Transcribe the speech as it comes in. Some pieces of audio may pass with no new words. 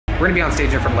We're gonna be on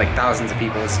stage in front of like thousands of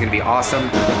people. This is gonna be awesome.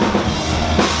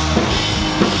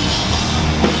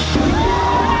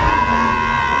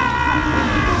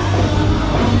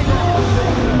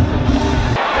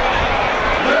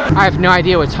 I have no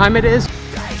idea what time it is,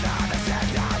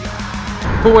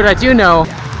 but what I do know is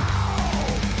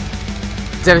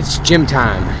that it's gym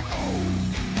time.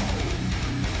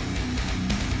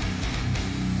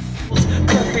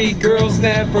 Preppy girls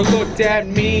never looked at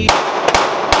me.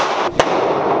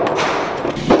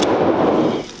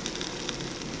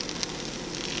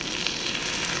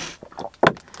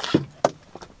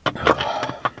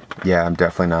 Yeah, I'm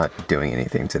definitely not doing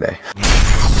anything today.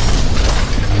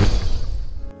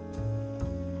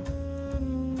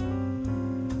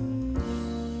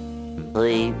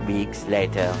 3 weeks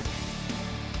later.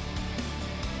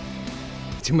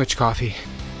 Too much coffee.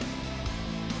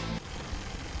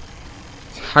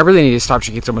 I really need to stop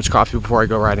drinking so much coffee before I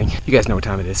go riding. You guys know what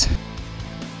time it is.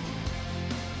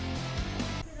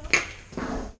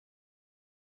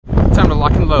 Time to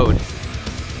lock and load.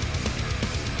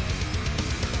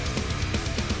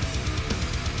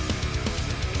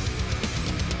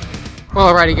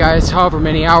 Well, alrighty guys, however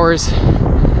many hours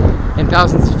and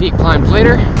thousands of feet climbed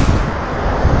later,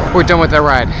 we're done with that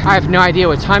ride. I have no idea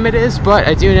what time it is, but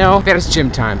I do know that it's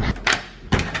gym time.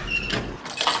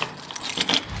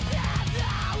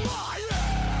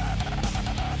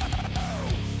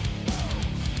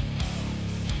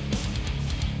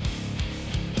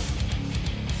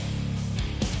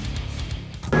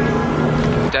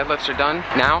 Deadlifts are done.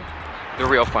 Now, the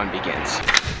real fun begins.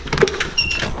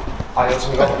 How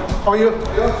are you?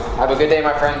 Have a good day,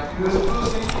 my friend.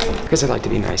 Because I like to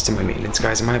be nice to my maintenance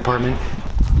guys in my apartment.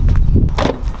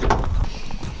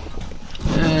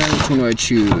 And which one do I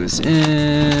choose?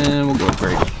 And we'll go with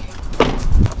Greg.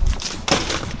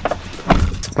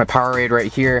 My Powerade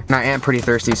right here. And I am pretty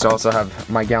thirsty, so I also have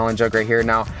my gallon jug right here.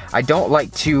 Now, I don't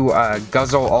like to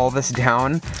guzzle all this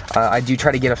down. I do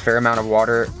try to get a fair amount of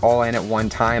water all in at one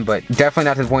time, but definitely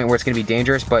not to the point where it's gonna be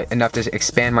dangerous, but enough to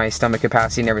expand my stomach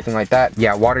capacity and everything like that.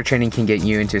 Yeah, water training can get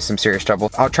you into some serious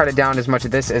trouble. I'll try to down as much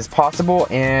of this as possible,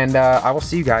 and I will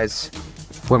see you guys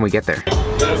when we get there.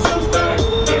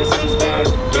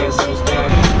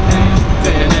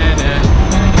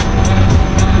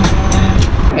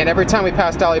 And every time we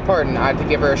pass Dolly Parton, I had to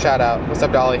give her a shout out. What's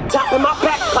up, Dolly? Tap in my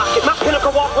back pocket, my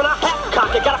pinnacle walk when I hat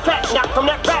cock it. Got a fat knock from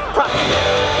that back pocket.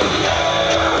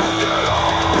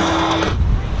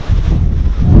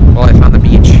 Well, I found the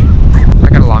beach. I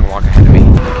got a long walk ahead of me.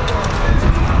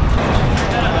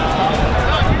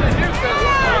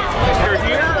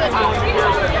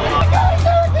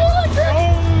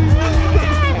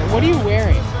 What are you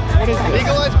wearing? What is this?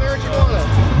 Legalized marijuana.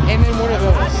 And then what are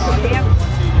those?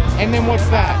 And then what's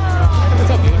that?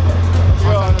 What's up, dude?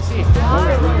 Long time no see.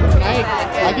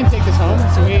 I can take this home.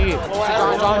 Sweet.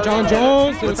 John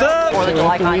Jones. What's up?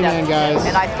 Man, guys.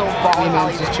 And I sold ball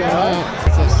man's just chilling out.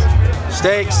 What's this?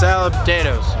 Steak, salad,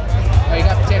 potatoes. Oh, you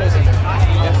got potatoes in there.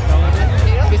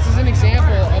 Yep. This is an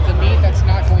example of the meat that's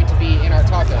not going to be in our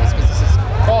tacos, because this is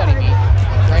quality meat,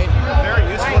 right? Very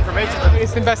useful information.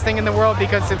 It's the best thing in the world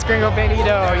because it's Gringo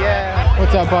Benito, yeah.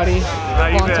 What's up, buddy? you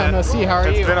Long been? time no see, how are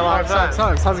you? It's been a long time.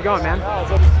 How's it going, man?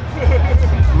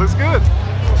 Looks good.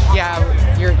 Yeah,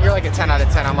 you're like a 10 out of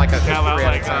 10. I'm like a 3 out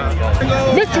of 10.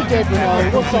 Mr.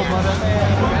 Gabriel, what's up, man?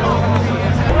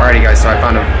 Alrighty guys, so I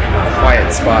found a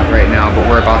quiet spot right now, but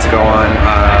we're about to go on.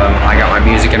 I got my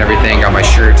music and everything, got my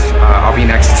shirt. I'll be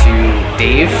next to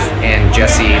Dave and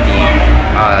Jesse,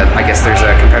 I guess there's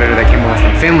a competitor that came over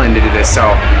from Finland to do this, so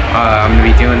I'm going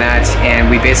to be doing that, and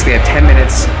we basically have 10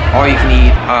 minutes, all you can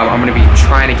eat. I'm going to be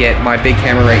trying to get my big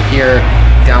camera right here,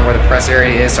 down where the press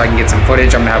area is, so I can get some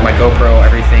footage. I'm going to have my GoPro,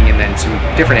 everything, and then some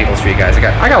different angles for you guys. I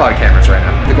got a lot of cameras right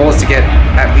now. The goal is to get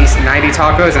at least 90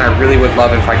 tacos, and I really would love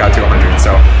it if I got to 100,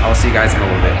 so I will see you guys in a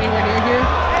little bit. Anywhere near here?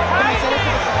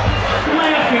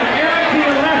 Lamkin,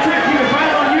 ErikTheElectric, you can find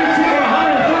it on YouTube,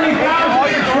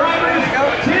 130,000 subscribers,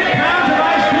 10 pounds of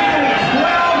ice cream in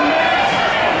 12 minutes.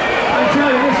 I tell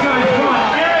you, this guy's fun.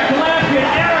 Erik Lamkin,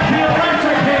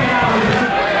 ErikTheElectric hanging out with us.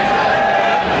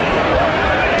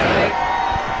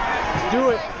 Let's do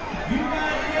it.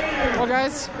 Well,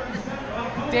 guys,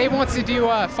 Dave wants to do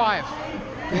 5.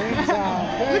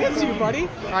 Look at you, buddy.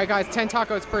 All right, guys, 10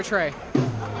 tacos per tray.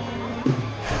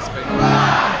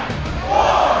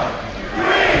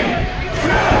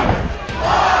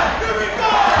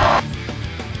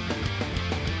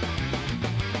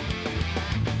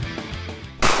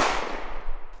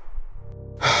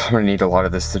 I'm gonna need a lot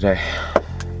of this today.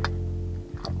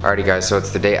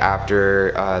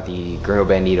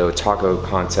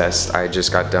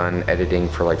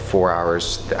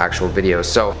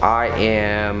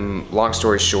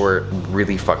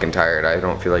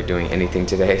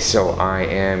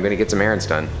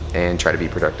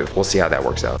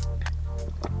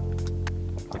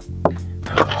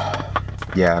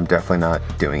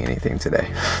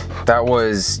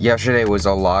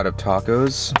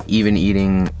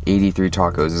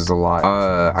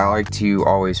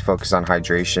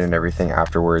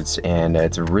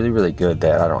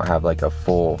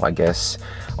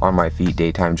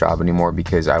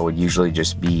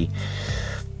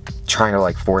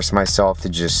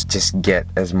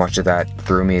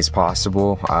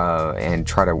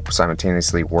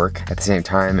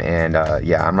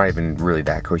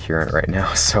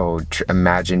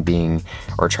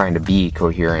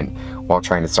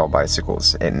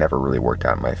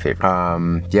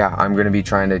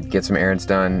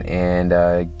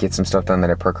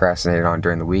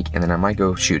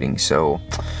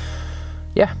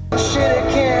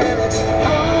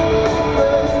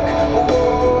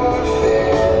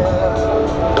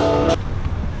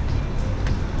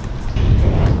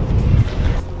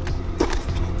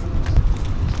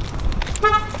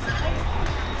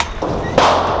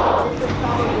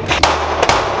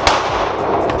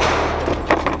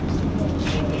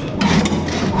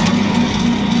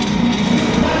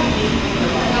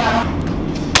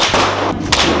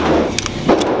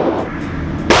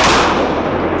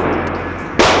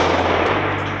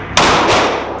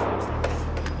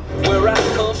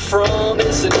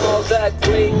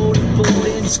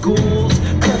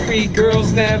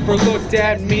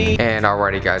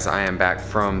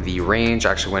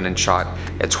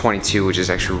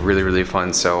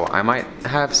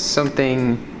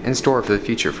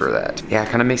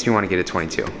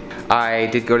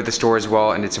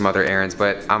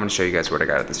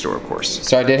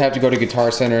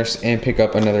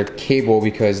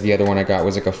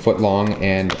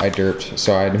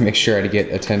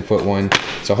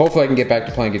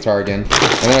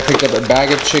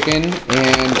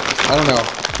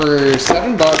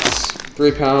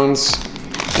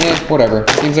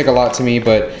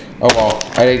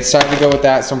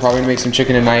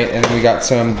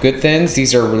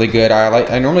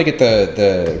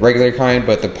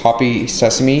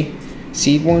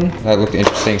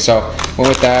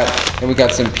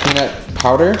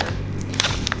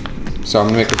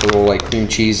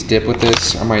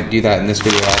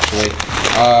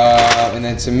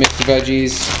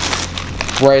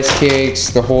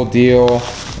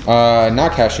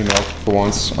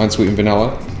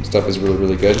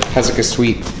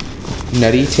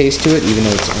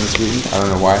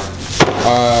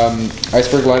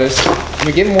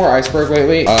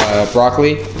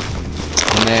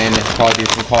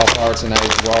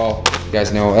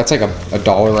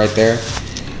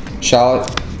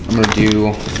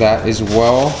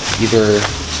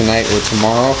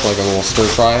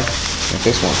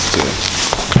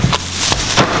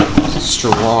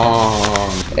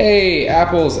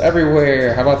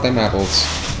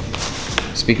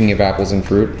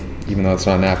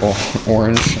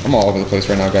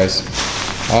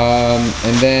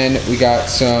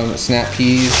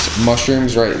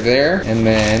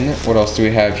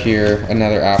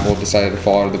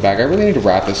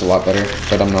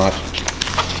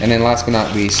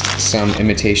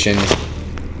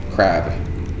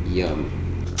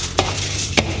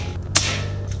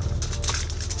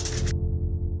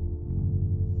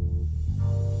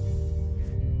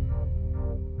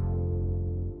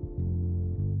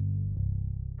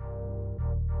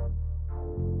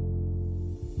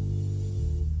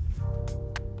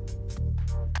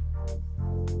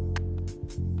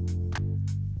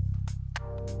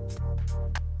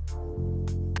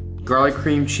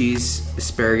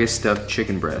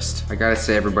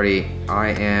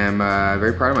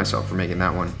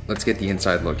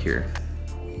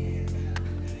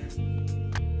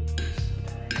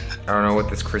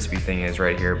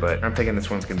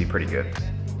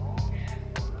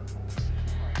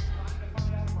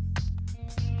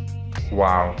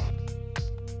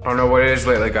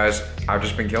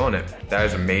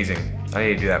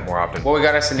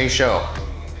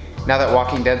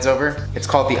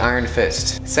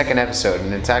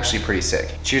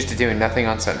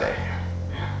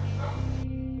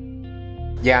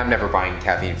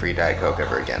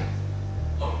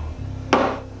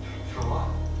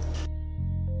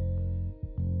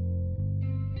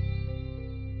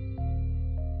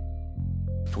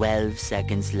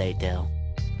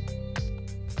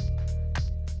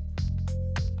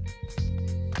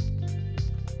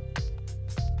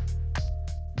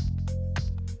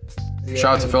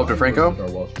 Shout out to Philip DeFranco.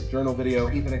 Our Wall Street Journal video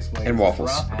even explains And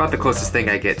waffles. About the closest thing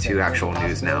I get to actual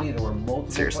news now.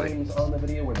 Seriously. on the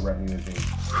video where the revenue is being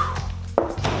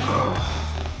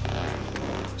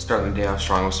Starting the day off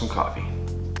strong with some coffee.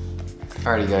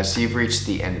 Alrighty guys, so you've reached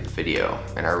the end of the video,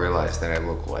 and I realize that I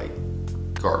look like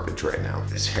garbage right now.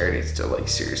 This hair needs to like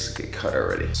seriously get cut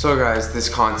already. So guys, this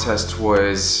contest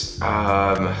was,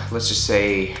 let's just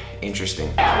say,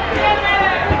 interesting.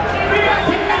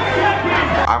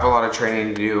 I have a lot of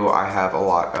training to do. I have a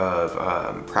lot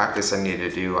of practice I need to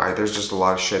do. There's just a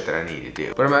lot of shit that I need to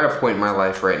do. But I'm at a point in my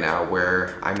life right now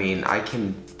where, I mean, I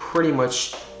can pretty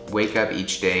much wake up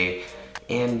each day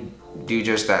and do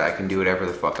just that. I can do whatever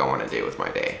the fuck I want to do with my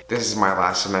day. This is my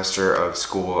last semester of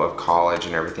school, of college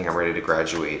and everything. I'm ready to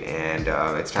graduate, and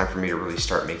it's time for me to really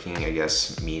start making, I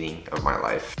guess, meaning of my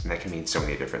life. And that can mean so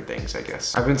many different things, I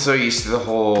guess. I've been so used to the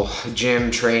whole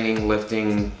gym, training,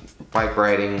 lifting, bike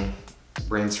riding,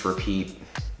 rinse, repeat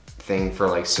thing for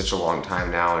like such a long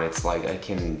time now, and it's like I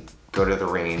can go to the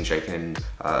range, I can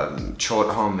chill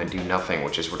at home and do nothing,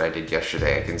 which is what I did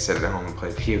yesterday. I can sit at home and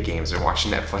play video games and watch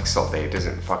Netflix all day. It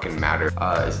doesn't fucking matter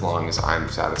as long as I'm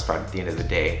satisfied at the end of the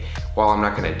day. While I'm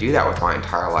not gonna do that with my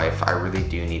entire life, I really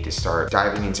do need to start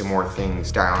diving into more things,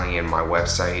 dialing in my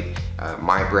website,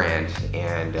 my brand,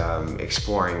 and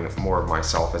exploring more of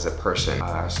myself as a person.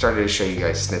 I started to show you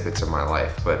guys snippets of my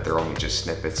life, but they're only just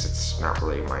snippets. It's not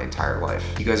really my entire life.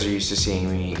 You guys are used to seeing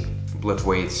me lift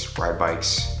weights, ride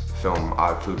bikes, film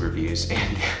odd food reviews,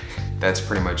 and that's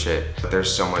pretty much it. But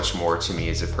there's so much more to me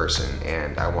as a person,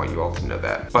 and I want you all to know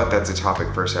that. But that's a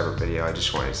topic for a separate video. I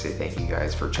just wanted to say thank you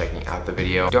guys for checking out the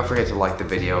video. Don't forget to like the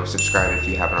video, subscribe if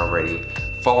you haven't already.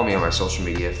 Follow me on my social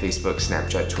media, Facebook,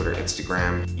 Snapchat, Twitter,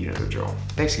 Instagram. You know the drill.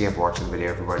 Thanks again for watching the video,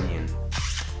 everybody, and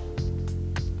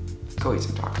go eat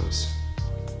some tacos.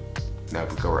 No,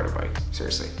 but go ride a bike,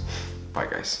 seriously. Bye,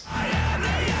 guys.